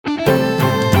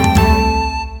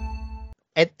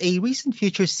At a recent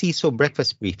Future CISO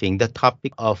breakfast briefing, the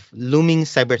topic of looming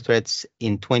cyber threats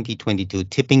in 2022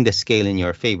 tipping the scale in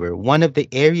your favor, one of the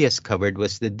areas covered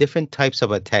was the different types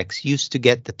of attacks used to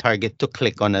get the target to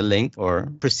click on a link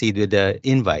or proceed with the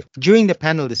invite. During the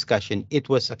panel discussion, it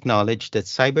was acknowledged that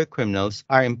cyber criminals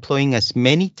are employing as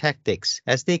many tactics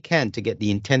as they can to get the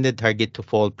intended target to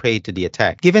fall prey to the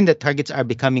attack. Given that targets are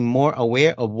becoming more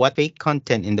aware of what fake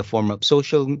content in the form of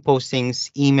social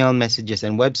postings, email messages,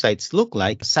 and websites look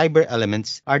like, cyber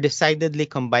elements are decidedly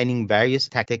combining various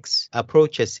tactics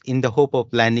approaches in the hope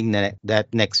of landing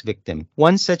that next victim.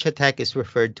 One such attack is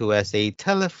referred to as a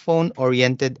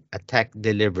telephone-oriented attack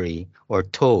delivery, or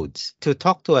TOADS. To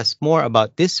talk to us more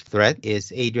about this threat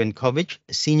is Adrian Kovich,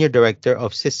 Senior Director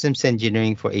of Systems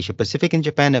Engineering for Asia Pacific and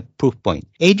Japan at Proofpoint.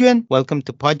 Adrian, welcome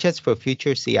to Podchats for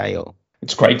Future CIO.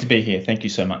 It's great to be here. Thank you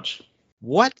so much.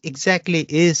 What exactly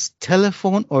is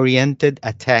telephone-oriented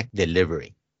attack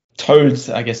delivery? TOADS,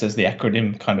 I guess, as the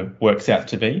acronym kind of works out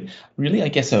to be, really, I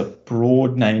guess, a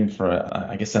broad name for,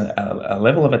 a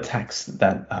level of attacks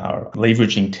that are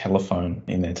leveraging telephone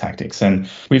in their tactics. And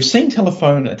we've seen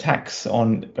telephone attacks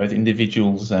on both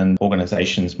individuals and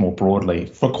organizations more broadly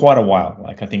for quite a while.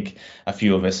 Like, I think a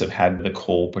few of us have had the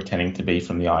call pretending to be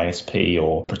from the ISP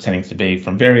or pretending to be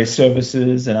from various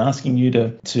services and asking you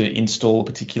to install a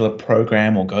particular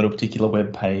program or go to a particular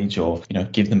web page or,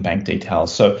 give them bank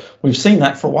details. So we've seen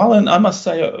that for a while. And I must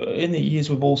say, in the years,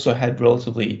 we've also had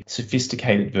relatively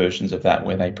sophisticated versions of that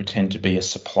where they pretend to be a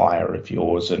supplier of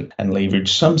yours and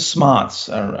leverage some smarts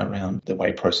around the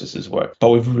way processes work.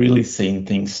 But we've really seen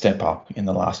things step up in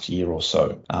the last year or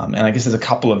so. And I guess there's a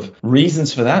couple of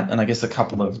reasons for that, and I guess a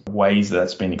couple of ways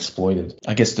that's been exploited.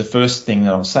 I guess the first thing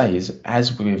that I'll say is,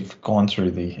 as we've gone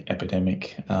through the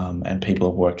epidemic and people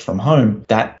have worked from home,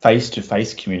 that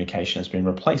face-to-face communication has been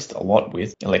replaced a lot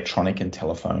with electronic and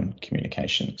telephone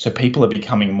communication. So people are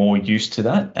becoming more used to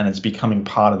that, and it's becoming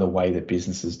part of the way that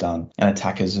business is done. And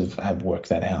attackers have worked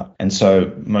that out. And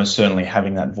so most certainly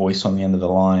having that voice on the end of the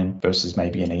line versus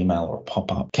maybe an email or a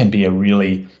pop-up can be a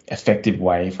really effective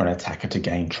way for an attacker to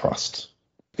gain trust.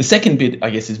 The second bit, I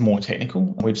guess, is more technical.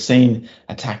 We've seen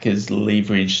attackers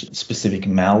leverage specific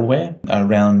malware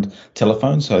around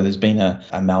telephones. So there's been a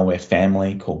malware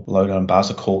family called Loader and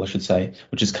Bazacall, I should say,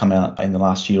 which has come out in the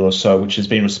last year or so, which has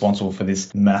been responsible for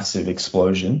this massive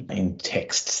explosion in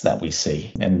texts that we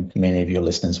see. And many of your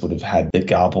listeners would have had the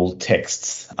garbled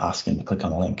texts asking to click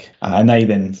on a link. And they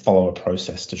then follow a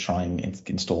process to try and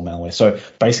install malware. So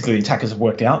basically, the attackers have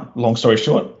worked out, long story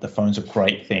short, the phone's a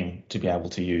great thing to be able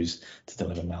to use to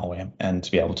deliver malware and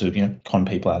to be able to con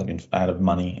people out of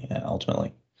money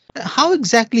ultimately. How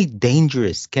exactly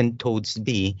dangerous can TOADS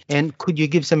be? And could you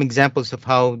give some examples of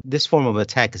how this form of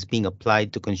attack is being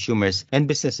applied to consumers and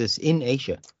businesses in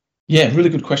Asia? Yeah, really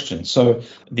good question. So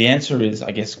the answer is,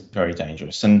 I guess, very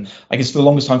dangerous. And I guess for the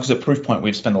longest time, because at Proofpoint,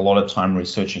 we've spent a lot of time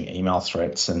researching email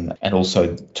threats and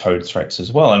also TOAD threats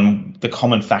as well. And the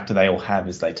common factor they all have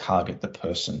is they target the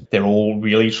person. They're all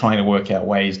really trying to work out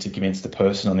ways to convince the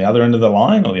person on the other end of the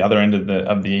line or the other end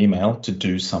of the email to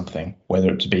do something,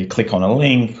 whether it to be click on a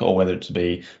link or whether it to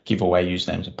be give away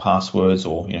usernames and passwords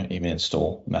or even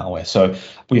install malware. So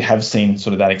we have seen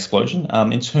sort of that explosion.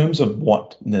 In terms of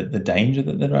what the danger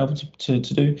that they're able to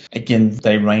do. Again,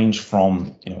 they range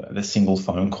from the single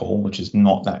phone call, which is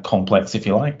not that complex, if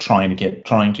you like, trying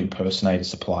to impersonate a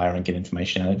supplier and get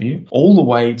information out of you, all the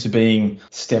way to being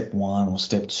step one or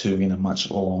step two in a much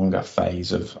longer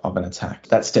phase of an attack.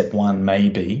 That step one may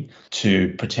be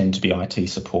to pretend to be IT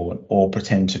support or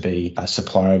pretend to be a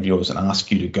supplier of yours and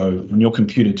ask you to go on your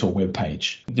computer to a web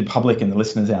page. The public and the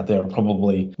listeners out there are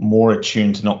probably more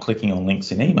attuned to not clicking on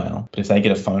links in email, but if they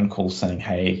get a phone call saying,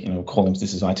 hey, calling,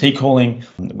 this is IT calling,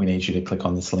 we need you to click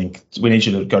on this link, we need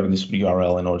you to go to this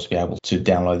URL in order to be able to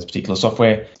download this particular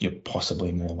software, you're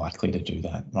possibly more likely to do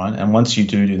that, right? And once you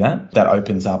do that, that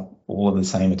opens up all of the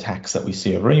same attacks that we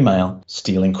see over email,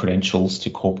 stealing credentials to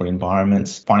corporate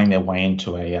environments, finding their way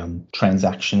into a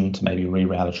transaction to maybe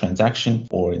reroute a transaction,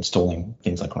 or installing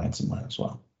things like ransomware as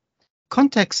well.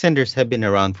 Contact centers have been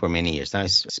around for many years. Now,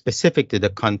 it's specific to the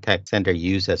contact center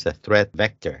used as a threat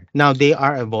vector. Now, they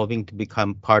are evolving to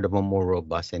become part of a more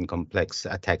robust and complex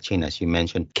attack chain, as you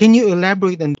mentioned. Can you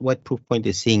elaborate on what Proofpoint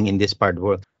is seeing in this part of the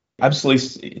world?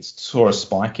 Absolutely, it saw a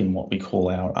spike in what we call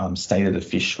our State of the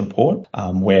Fish report,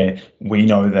 where we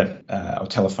know that our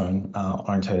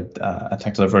telephone-oriented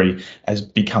attack delivery has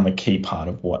become a key part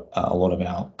of what a lot of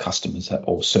our customers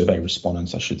or survey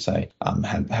respondents, I should say,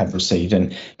 have received.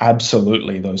 And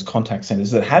absolutely, those contact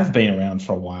centers that have been around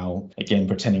for a while, again,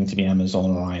 pretending to be Amazon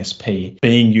or ISP,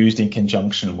 being used in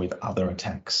conjunction with other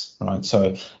attacks, right?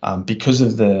 So because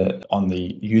of on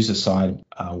the user side,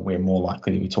 we're more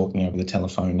likely to be talking over the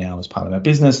telephone now as part of our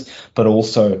business, but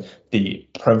also the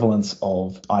prevalence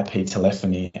of IP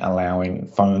telephony allowing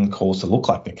phone calls to look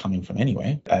like they're coming from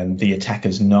anywhere, and the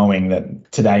attackers knowing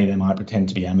that today they might pretend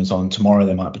to be Amazon, tomorrow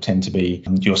they might pretend to be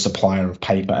your supplier of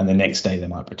paper, and the next day they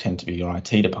might pretend to be your IT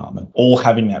department. All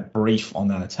having that brief on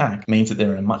that attack means that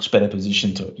they're in a much better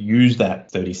position to use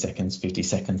that 30 seconds, 50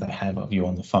 seconds they have of you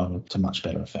on the phone to much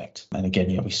better effect. And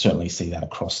again, we certainly see that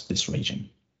across this region.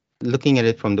 Looking at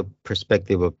it from the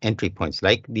perspective of entry points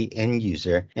like the end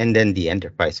user and then the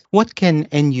enterprise, what can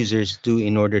end users do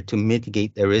in order to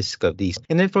mitigate the risk of these?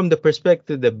 And then from the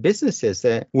perspective of the businesses,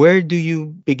 where do you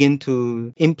begin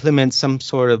to implement some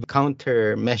sort of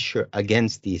countermeasure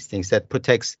against these things that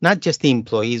protects not just the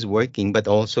employees working, but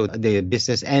also the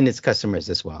business and its customers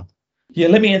as well? Yeah,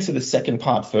 let me answer the second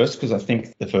part first, because I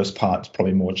think the first part is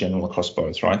probably more general across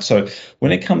both, right? So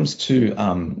when it comes to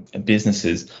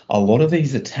businesses, a lot of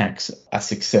these attacks are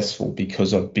successful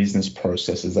because of business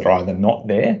processes that are either not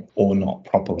there or not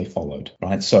properly followed,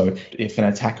 right? So if an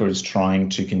attacker is trying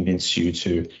to convince you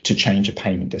to change a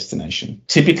payment destination,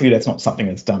 typically that's not something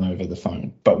that's done over the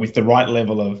phone. But with the right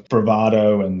level of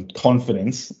bravado and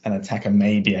confidence, an attacker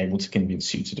may be able to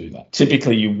convince you to do that.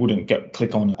 Typically, you wouldn't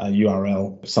click on a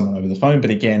URL of someone over the phone,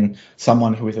 but again,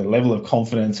 someone who with a level of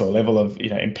confidence or a level of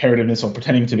imperativeness or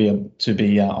pretending to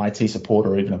be a IT support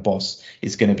or even a boss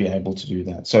is going to be able to do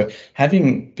that. So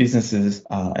having businesses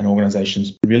and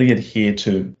organizations really adhere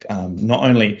to not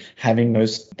only having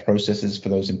those processes for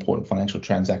those important financial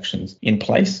transactions in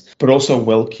place, but also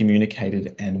well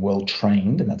communicated and well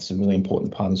trained, and that's a really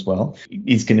important part as well,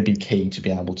 is going to be key to be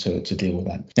able to deal with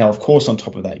that. Now, of course, on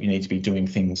top of that, you need to be doing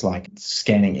things like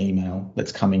scanning email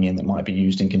that's coming in that might be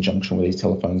used in conjunction with these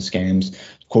telephone scams.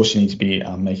 Of course, you need to be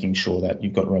making sure that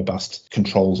you've got robust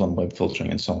controls on web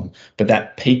filtering and so on. But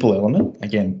that people element,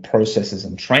 again, processes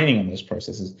and training on those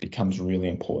processes becomes really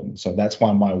important. So that's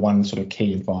why my one sort of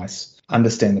key advice: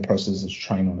 understand the processes,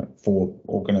 train on it for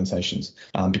organizations.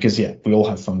 Because, we all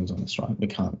have phones on us, right? We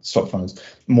can't stop phones.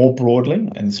 More broadly,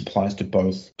 and this applies to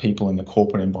both people in the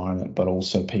corporate environment, but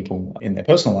also people in their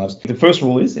personal lives, the first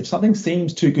rule is if something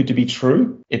seems too good to be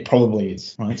true, it probably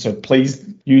is, right? So please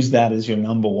use that as your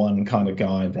number one kind of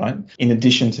guide, right? In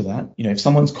addition to that, if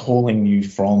someone's calling you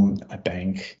from a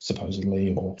bank,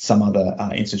 supposedly, or some other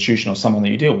institution or someone that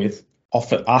you deal with,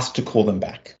 ask to call them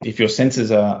back. If your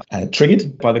senses are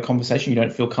triggered by the conversation, you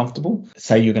don't feel comfortable,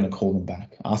 say you're going to call them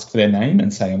back. Ask for their name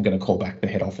and say, I'm going to call back the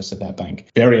head office of that bank.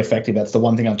 Very effective. That's the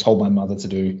one thing I've told my mother to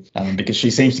do because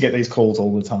she seems to get these calls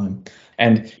all the time.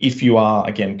 And if you are,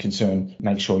 again, concerned,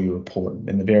 make sure you report.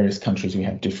 In the various countries, we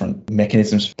have different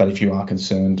mechanisms. But if you are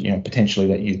concerned, potentially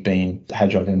that you've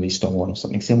had your identity stolen or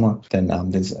something similar, then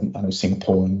there's, I know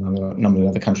Singapore and a number of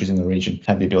other countries in the region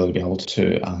have the ability to be able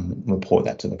to report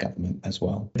that to the government as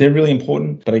well. They're really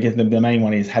important. But again, the main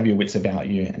one is have your wits about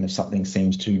you. And if something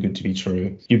seems too good to be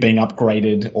true, you're being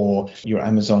upgraded or your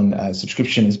Amazon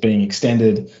subscription is being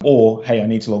extended, or, hey, I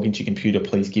need to log into your computer,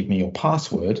 please give me your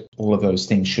password. All of those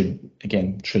things should,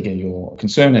 again, trigger your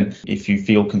concern. And if you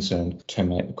feel concerned,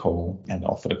 terminate the call and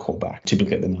offer to call back.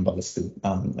 Typically the number listed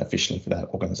officially for that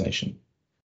organization.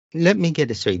 Let me get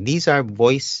this straight. These are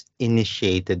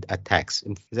voice-initiated attacks.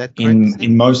 Is that correct?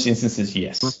 In most instances,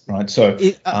 yes. Right. So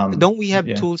don't we have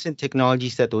tools and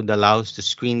technologies that would allow us to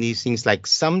screen these things? Like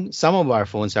some of our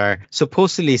phones are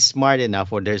supposedly smart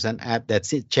enough, or there's an app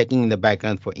that's checking in the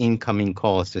background for incoming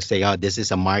calls to say, oh, this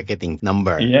is a marketing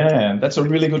number. Yeah, that's a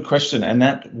really good question. And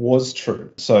that was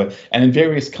true. So, and in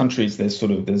various countries, there's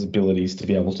abilities to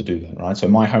be able to do that, right? So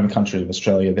my home country of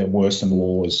Australia, there were some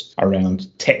laws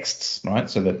around texts, right?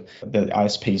 So that the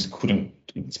ISPs couldn't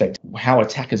inspect. How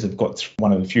attackers have got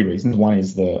one of the few reasons. One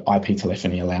is the IP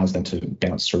telephony allows them to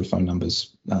bounce through phone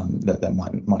numbers that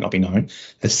might not be known.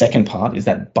 The second part is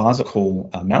that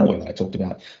Barzakul malware that I talked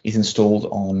about is installed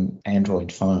on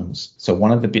Android phones. So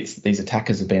one of the bits that these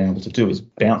attackers have been able to do is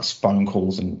bounce phone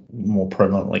calls and more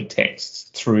prevalently texts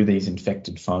through these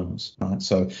infected phones, right?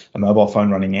 So a mobile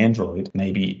phone running Android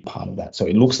may be part of that. So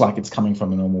it looks like it's coming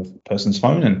from a normal person's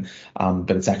phone,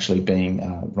 but it's actually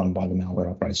being run by the malware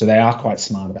operator. So they are quite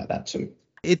smart about that too.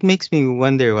 It makes me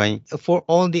wonder why, for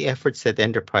all the efforts that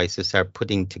enterprises are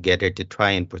putting together to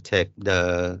try and protect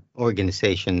the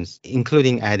organizations,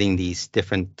 including adding these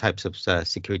different types of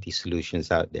security solutions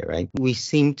out there, right? We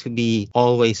seem to be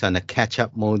always on a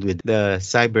catch-up mode with the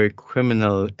cyber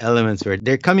criminal elements where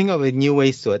they're coming up with new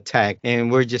ways to attack,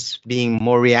 and we're just being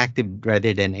more reactive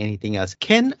rather than anything else.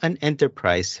 Can an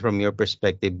enterprise, from your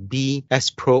perspective, be as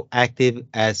proactive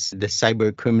as the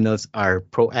cyber criminals are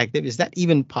proactive? Is that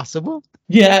even possible?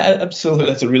 Yeah, absolutely.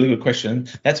 That's a really good question.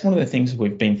 That's one of the things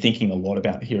we've been thinking a lot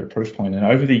about here at Proofpoint. And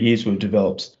over the years, we've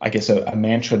developed, I guess, a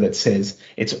mantra that says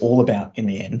it's all about, in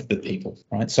the end, the people,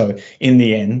 right? So in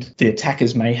the end, the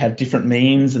attackers may have different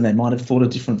means and they might have thought of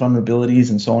different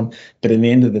vulnerabilities and so on. But in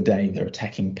the end of the day, they're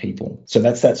attacking people. So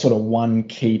that's that sort of one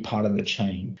key part of the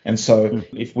chain. And so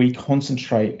if we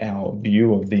concentrate our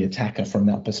view of the attacker from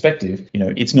that perspective,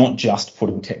 it's not just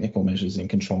putting technical measures in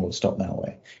control to stop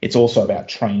malware. It's also about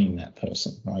training that person.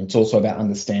 Right? It's also about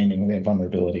understanding their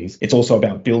vulnerabilities. It's also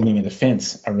about building a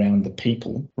defense around the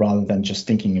people rather than just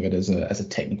thinking of it as a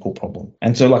technical problem.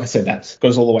 And so, like I said, that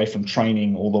goes all the way from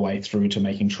training all the way through to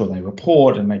making sure they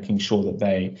report and making sure that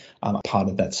they are part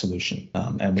of that solution.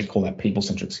 And we call that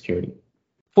people-centric security.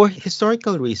 For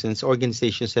historical reasons,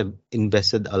 organizations have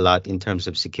invested a lot in terms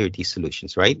of security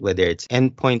solutions, right? Whether it's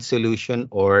endpoint solution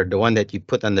or the one that you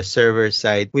put on the server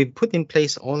side, we've put in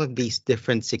place all of these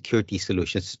different security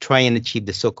solutions to try and achieve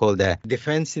the so-called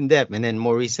defense in depth. And then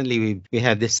more recently, we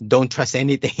have this don't trust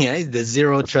anything, right? The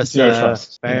zero trust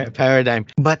paradigm.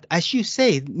 But as you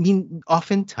say, I mean,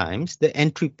 oftentimes the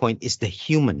entry point is the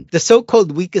human. The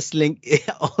so-called weakest link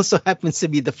also happens to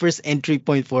be the first entry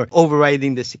point for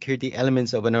overriding the security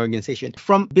elements of an organization.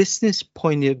 From business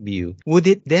point of view, would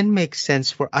it then make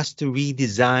sense for us to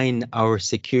redesign our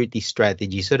security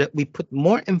strategy so that we put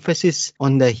more emphasis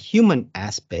on the human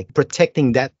aspect,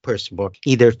 protecting that person more,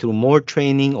 either through more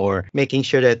training or making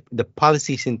sure that the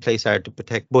policies in place are to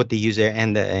protect both the user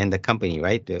and the company,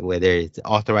 right? Whether it's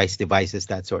authorized devices,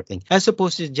 that sort of thing, as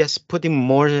opposed to just putting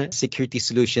more security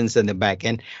solutions in the back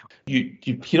end. You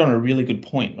hit on a really good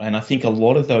point, and I think a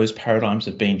lot of those paradigms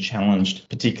have been challenged,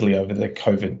 particularly over the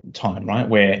COVID time, right?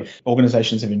 Where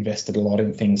organizations have invested a lot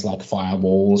in things like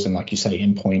firewalls and, like you say,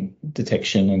 endpoint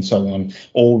detection and so on,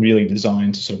 all really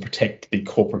designed to sort of protect the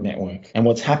corporate network. And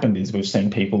what's happened is we've seen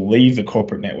people leave the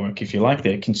corporate network, if you like.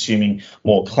 They're consuming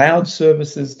more cloud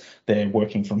services, they're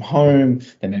working from home,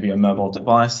 they may be on mobile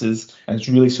devices, and it's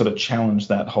really sort of challenged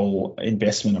that whole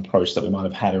investment approach that we might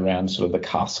have had around sort of the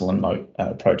castle and moat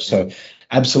approach. So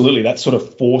absolutely, that sort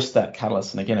of forced that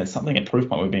catalyst. And again, it's something at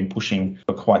Proofpoint we've been pushing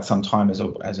for quite some time as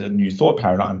a new thought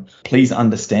paradigm. Please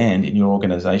understand in your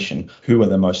organization who are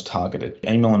the most targeted.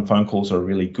 Email and phone calls are a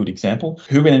really good example.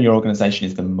 Who in your organization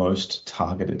is the most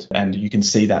targeted? And you can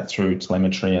see that through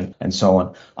telemetry and so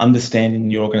on. Understand in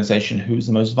your organization who's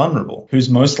the most vulnerable, who's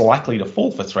most likely to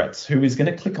fall for threats, who is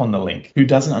going to click on the link, who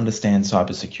doesn't understand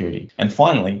cybersecurity. And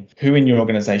finally, who in your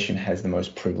organization has the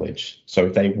most privilege. So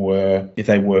if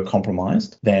they were compromised,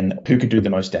 then who could do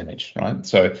the most damage, right?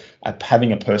 So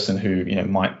having a person who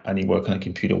might only work on a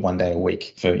computer one day a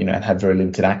week and have very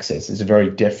limited access is a very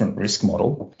different risk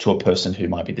model to a person who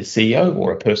might be the CEO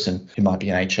or a person who might be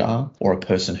in HR or a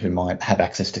person who might have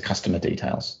access to customer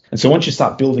details. And so once you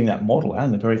start building that model out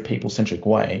in a very people-centric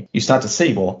way, you start to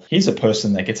see, well, here's a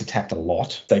person that gets attacked a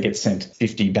lot. They get sent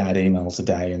 50 bad emails a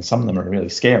day, and some of them are really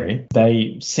scary.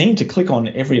 They seem to click on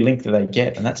every link that they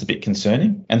get, and that's a bit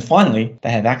concerning. And finally,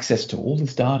 they have access to all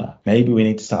this data. Maybe we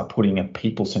need to start putting a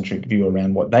people-centric view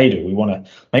around what they do. We want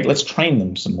to let's train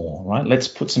them some more, right? Let's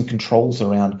put some controls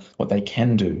around what they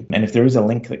can do. And if there is a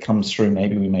link that comes through,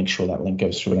 maybe we make sure that link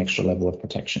goes through an extra level of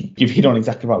protection. You've hit on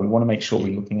exactly right. We want to make sure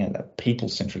we're looking at a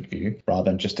people-centric view rather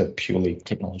than just a purely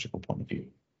technological point of view.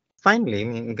 Finally,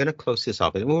 I'm going to close this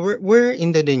off. We're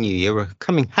into the new year. We're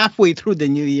coming halfway through the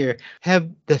new year.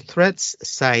 Have the threats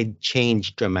side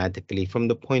changed dramatically from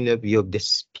the point of view of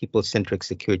this people-centric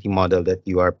security model that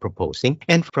you are proposing?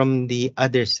 And from the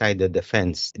other side of the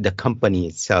fence, the company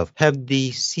itself, have the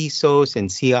CISOs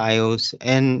and CIOs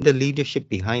and the leadership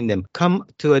behind them come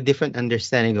to a different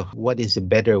understanding of what is a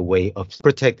better way of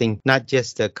protecting not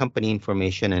just the company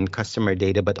information and customer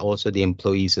data, but also the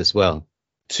employees as well?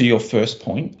 To your first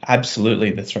point,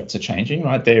 absolutely the threats are changing,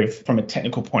 right? There, from a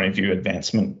technical point of view,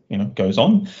 advancement, goes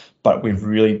on, but we've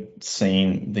really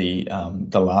seen the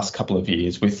last couple of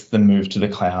years with the move to the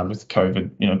cloud, with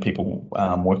COVID, people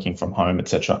working from home,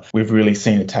 etc. We've really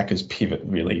seen attackers pivot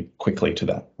really quickly to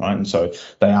that, right? And so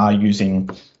they are using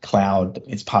cloud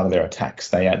as part of their attacks.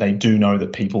 They do know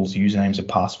that people's usernames and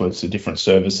passwords to different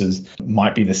services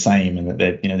might be the same, and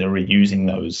that they're reusing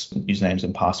those usernames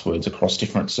and passwords across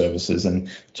different services. And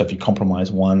so if you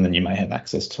compromise one, then you may have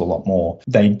access to a lot more.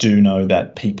 They do know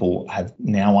that people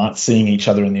aren't seeing each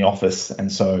other in the office,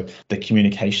 and so the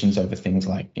communications over things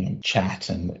like chat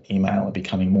and email are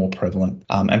becoming more prevalent.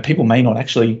 And people may not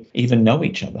actually even know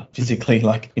each other physically.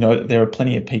 There are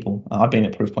plenty of people. I've been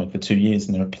at Proofpoint for 2 years,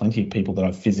 and there are plenty of people that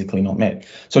I've physically not met.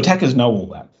 So attackers know all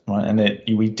that, right?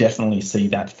 And we definitely see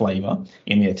that flavor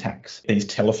in the attacks. These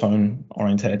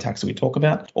telephone-oriented attacks that we talk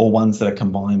about, or ones that are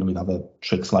combined with other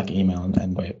tricks like email and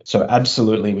and web. So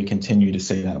absolutely, we continue to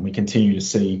see that, and we continue to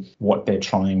see what they're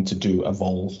trying to do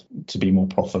evolve to be more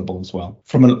profitable as well.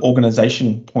 From an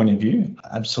organization point of view,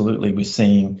 absolutely, we're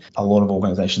seeing a lot of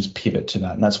organizations pivot to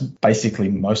that. And that's basically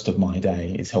most of my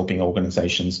day is helping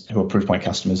organizations who are Proofpoint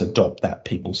customers adopt that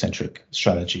people-centric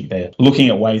strategy. They're looking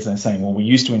at ways and they're saying, well, we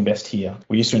used to invest here.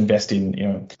 We used to invest in,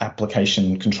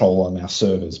 application control on our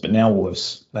servers, but now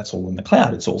that's all in the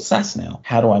cloud. It's all SaaS now.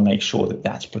 How do I make sure that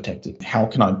that's protected? How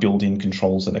can I build in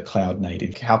controls that are cloud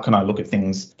native? How can I look at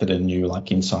things that are new,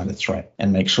 like insider threat,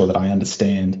 and make sure that I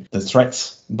understand the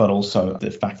threats, but also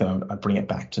the fact that I bring it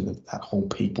back to that whole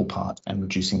people part and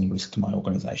reducing the risk to my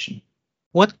organization.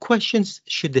 What questions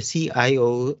should the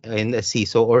CIO and the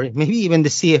CISO, or maybe even the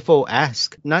CFO,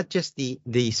 ask? Not just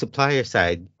the supplier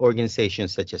side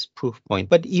organizations such as Proofpoint,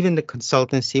 but even the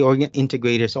consultancy or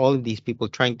integrators, all of these people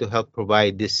trying to help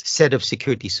provide this set of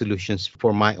security solutions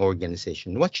for my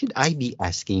organization. What should I be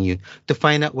asking you to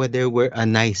find out whether we're a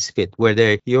nice fit,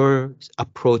 whether your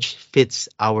approach fits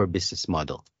our business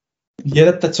model?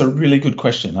 Yeah, that's a really good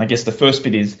question. I guess the first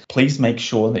bit is please make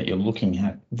sure that you're looking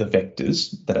at the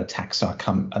vectors that attacks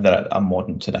that are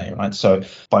modern today, right? So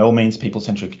by all means,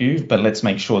 people-centric view, but let's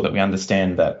make sure that we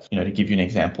understand that, to give you an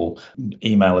example,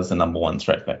 email is the number one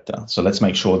threat vector. So let's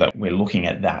make sure that we're looking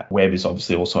at that. Web is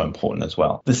obviously also important as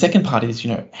well. The second part is,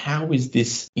 how is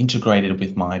this integrated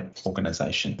with my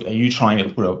organization? Are you trying to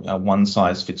put a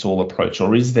one-size-fits-all approach,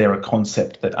 or is there a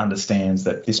concept that understands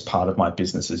that this part of my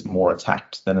business is more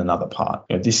attacked than another part?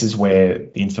 This is where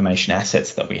the information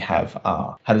assets that we have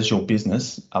are. How does your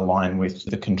business align with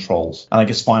the controls? And I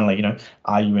guess finally,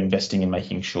 are you investing in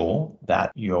making sure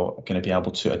that you're going to be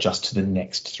able to adjust to the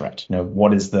next threat?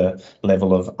 What is the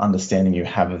level of understanding you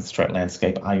have of the threat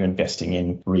landscape? Are you investing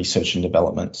in research and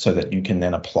development so that you can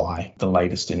then apply the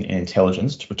latest in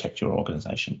intelligence to protect your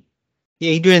organization?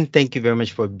 Adrian, thank you very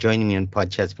much for joining me on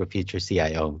Podchats for Future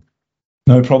CIO.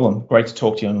 No problem. Great to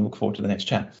talk to you, and I look forward to the next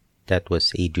chat. That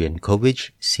was Adrian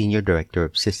Kovich, Senior Director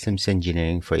of Systems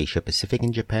Engineering for Asia Pacific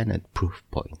and Japan at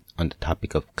Proofpoint, on the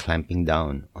topic of clamping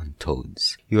down on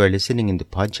toads. You are listening in the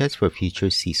Podchats for Future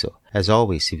CISO. As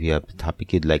always, if you have a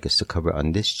topic you'd like us to cover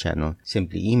on this channel,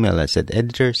 simply email us at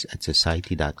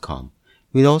editors@society.com.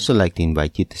 We'd also like to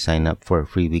invite you to sign up for a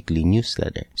free weekly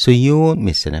newsletter so you won't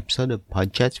miss an episode of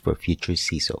Podchats for Future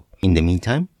CISO. In the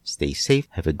meantime, stay safe,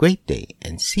 have a great day,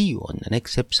 and see you on the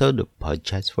next episode of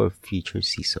Podchats for Future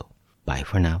CISO. Bye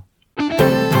for now.